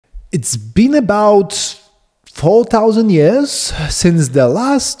It's been about 4,000 years since the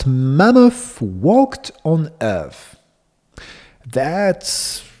last mammoth walked on Earth. That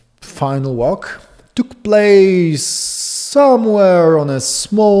final walk took place somewhere on a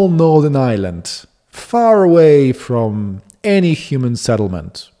small northern island, far away from any human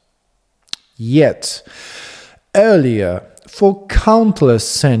settlement. Yet, earlier, for countless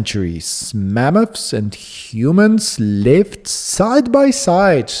centuries, mammoths and humans lived side by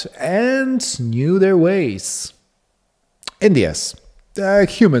side and knew their ways. And yes, the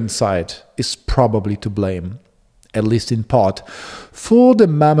human side is probably to blame, at least in part, for the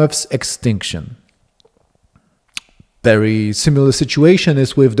mammoth's extinction. Very similar situation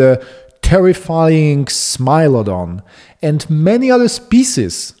is with the terrifying Smilodon and many other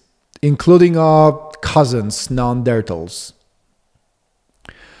species, including our cousins Neanderthals.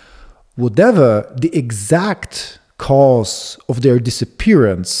 Whatever the exact cause of their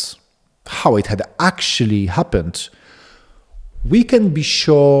disappearance, how it had actually happened, we can be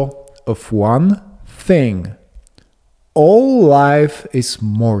sure of one thing: all life is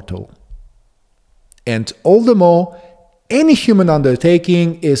mortal. And all the more, any human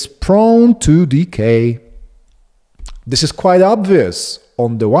undertaking is prone to decay. This is quite obvious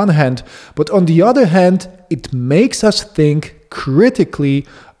on the one hand, but on the other hand, it makes us think critically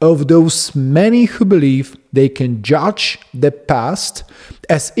of those many who believe they can judge the past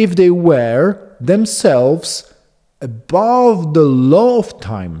as if they were themselves above the law of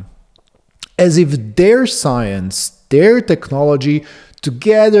time, as if their science, their technology,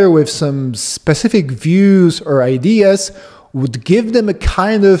 together with some specific views or ideas, would give them a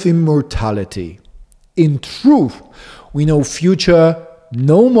kind of immortality. In truth, we know future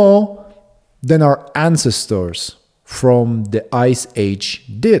no more than our ancestors from the Ice Age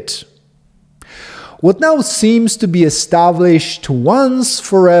did. What now seems to be established once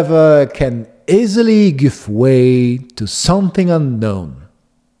forever can easily give way to something unknown.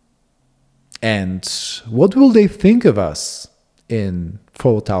 And what will they think of us in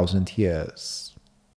 4,000 years?